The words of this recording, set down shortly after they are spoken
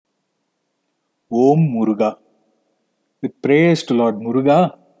Om Muruga. With prayers to Lord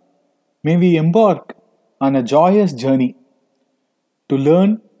Muruga, may we embark on a joyous journey to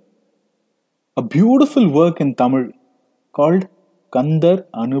learn a beautiful work in Tamil called Kandar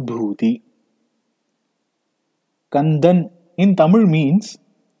Anubhuti. Kandan in Tamil means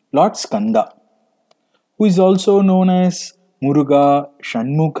Lord Skanda, who is also known as Muruga,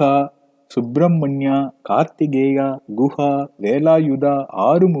 Shanmukha, Subramanya, Kartigeya, Guha, Velayuda,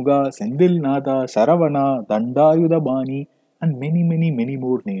 Arumuga, Sendilnada, Saravana, Dandayuda Bani, and many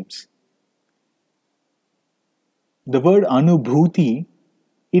more names. The word Anubhuti,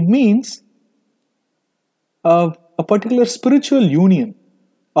 it means a particular spiritual union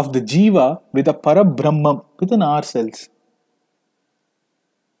of the Jiva with a Parabrahmam within ourselves.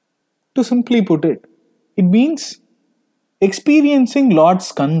 To simply put it, it means experiencing Lord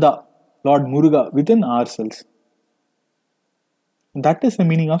Skanda, Lord Muruga within ourselves. That is the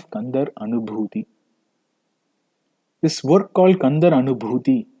meaning of Kandar Anubhuti. This work called Kandar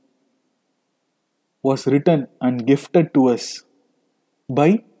Anubhuti was written and gifted to us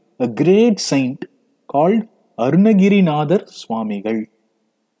by a great saint called Arunagirinadhar Swamigal.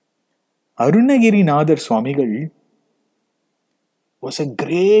 Arunagirinadhar Swamigal was a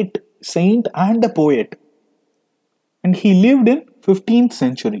great saint and a poet, and he lived in 15th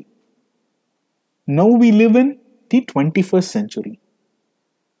century. Now we live in the 21st century.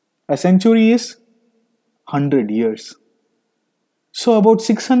 A century is 100 years. So about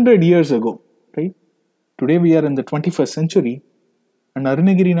 600 years ago, right? Today we are in the 21st century, and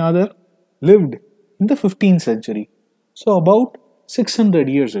Arunagirinadhar lived in the 15th century. So about 600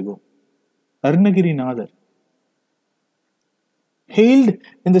 years ago, Arunagirinadhar hailed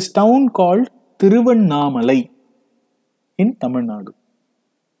in this town called Thiruvannamalai in Tamil Nadu.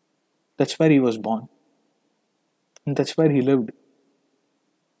 That's where he was born. And that's where he lived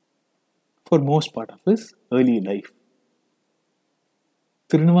for most part of his early life.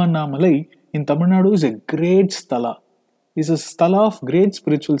 Thiruvannamalai in Tamil Nadu is a great sthala. It's a sthala of great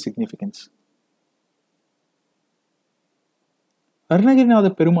spiritual significance.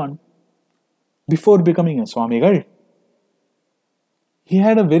 Arunagirinadhar Peruman, before becoming a Swamigal, he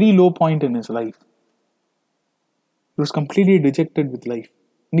had a very low point in his life. He was completely dejected with life,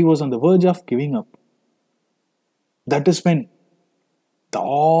 and he was on the verge of giving up. That is when the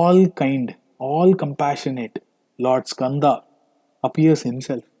all-kind, all-compassionate Lord Skanda appears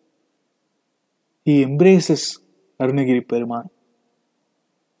himself. He embraces Arunagiri Peruman.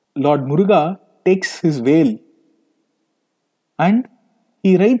 Lord Muruga takes his veil and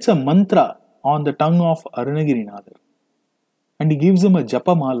he writes a mantra on the tongue of Arunagirinadhar, and he gives him a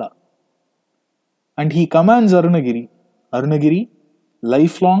japamala, and he commands Arunagiri, Arunagiri,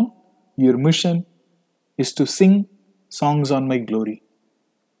 lifelong your mission is to sing songs on my glory.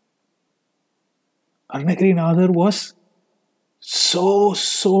 Arunagirinadhar was so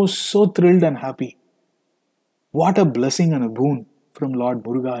thrilled and happy. What a blessing and a boon from Lord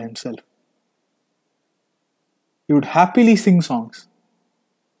Muruga himself. He would happily sing songs,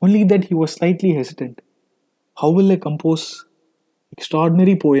 only that he was slightly hesitant. How will I compose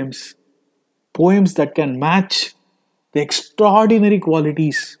extraordinary poems? Poems that can match the extraordinary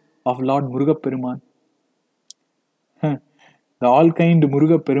qualities of Lord Muruga Peruman. The all-kind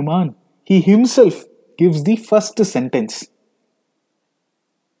Muruga Peruman, he himself gives the first sentence.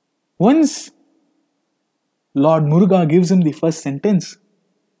 Once Lord Muruga gives him the first sentence,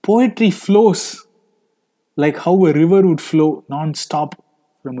 poetry flows like how a river would flow non-stop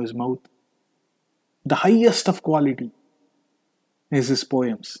from his mouth. The highest of quality is his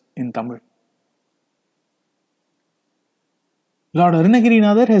poems in Tamil. Lord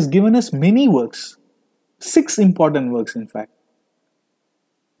Arunagirinadhar has given us many works, 6 important works in fact.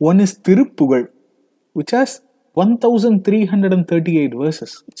 One is Tiruppugal, which has 1338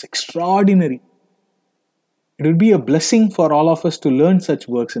 verses. It's extraordinary. It will be a blessing for all of us to learn such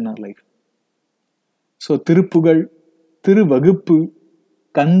works in our life. So Tiruppugal, Tiruvaguppu,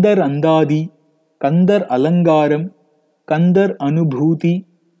 Kandar Andadi, Kandar Alangaram, Kandar Anubhuti,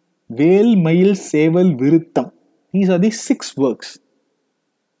 Vel Mail Seval Viruttam. These are the 6 works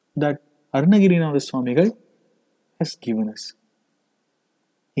that Arunagirinadhar Swamigal has given us.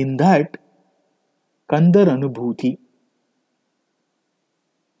 In that, Kandar Anubhuti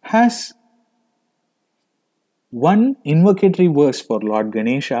has one invocatory verse for Lord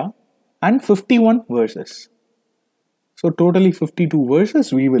Ganesha and 51 verses. So totally 52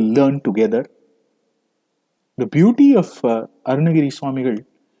 verses we will learn together. The beauty of Arunagiri Swamigal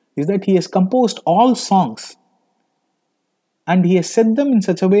is that he has composed all songs and he has set them in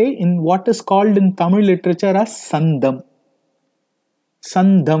such a way in what is called in Tamil literature as Sandam.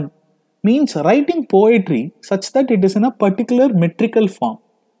 Sandam. means writing poetry such that it is in a particular metrical form.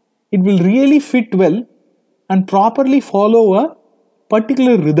 It will really fit well and properly follow a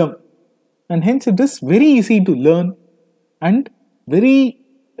particular rhythm, and hence it is very easy to learn and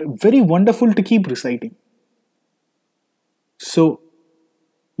very wonderful to keep reciting. So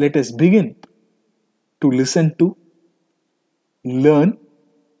let us begin to listen to, learn,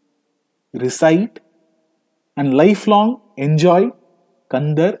 recite and lifelong enjoy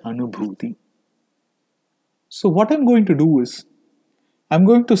Kandar Anubhuti. So what I'm going to do is, I'm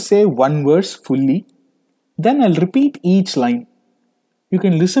going to say one verse fully, then I'll repeat each line. You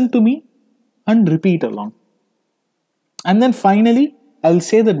can listen to me and repeat along. And then finally, I'll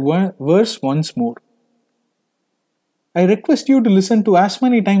say that verse once more. I request you to listen to as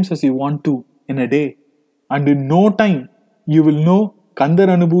many times as you want to in a day, and in no time you will know Kandar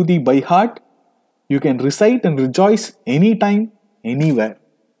Anubhuti by heart. You can recite and rejoice anytime, anywhere.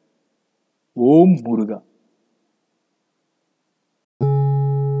 Om Muruga.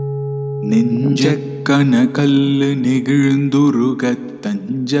 நெஞ்சக்கன கல்லு நெகிழ்ந்துருகத்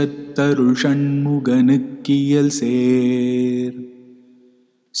தஞ்சத்தருள் ஷண்முகனுக்கியல் சேர்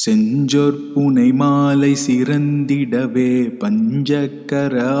செஞ்சொற்புனை மாலை சிறந்திடவே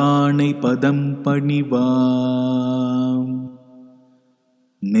பஞ்சக்கர ஆணை பதம் பணிவாம்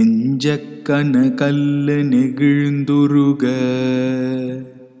நெஞ்சக்கன கல்லு நெகிழ்ந்துருக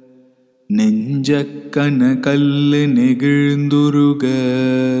நெஞ்சக்கன கல்லு நெகிழ்ந்துருக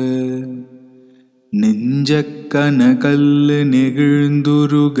நெஞ்சக்கன கல்லு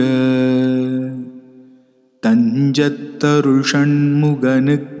நெகிழ்ந்துருக தஞ்சத்தருள்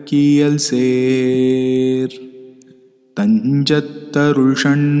ஷண்முகனுக்கியல் சேர் தஞ்சத்தருள்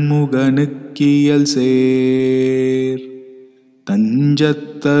ஷண்முகனுக்கியல் சேர்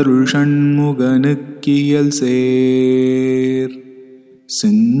தஞ்சத்தருள் ஷண்முகனுக்கியல் சேர்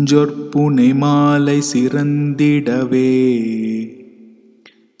செஞ்சொற்புனை மாலை சிறந்திடவே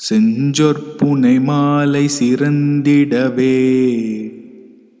செஞ்சொற்புனை மாலை சிறந்திடவே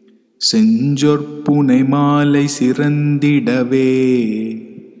செஞ்சொற்புனை மாலை சிறந்திடவே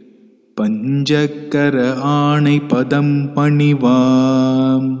பஞ்சக்கர ஆணை பதம்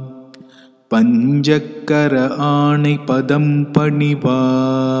பணிவாம் பஞ்சக்கர ஆணை பதம்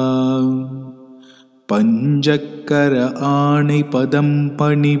பணிவாம் பஞ்சக்கர ஆணை பதம்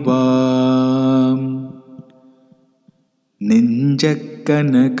பணிவாம்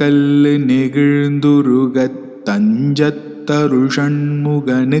நெஞ்சக்கன கல்லு நெகிழ்ந்துருகத் தஞ்சத்தருள்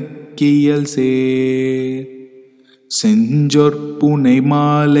ஷண்முகனுக்கியல் சேர் செஞ்சொற்புனை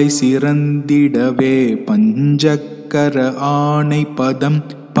மாலை சிறந்திடவே பஞ்சக்கர ஆணை பதம்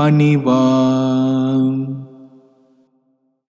பணிவாம்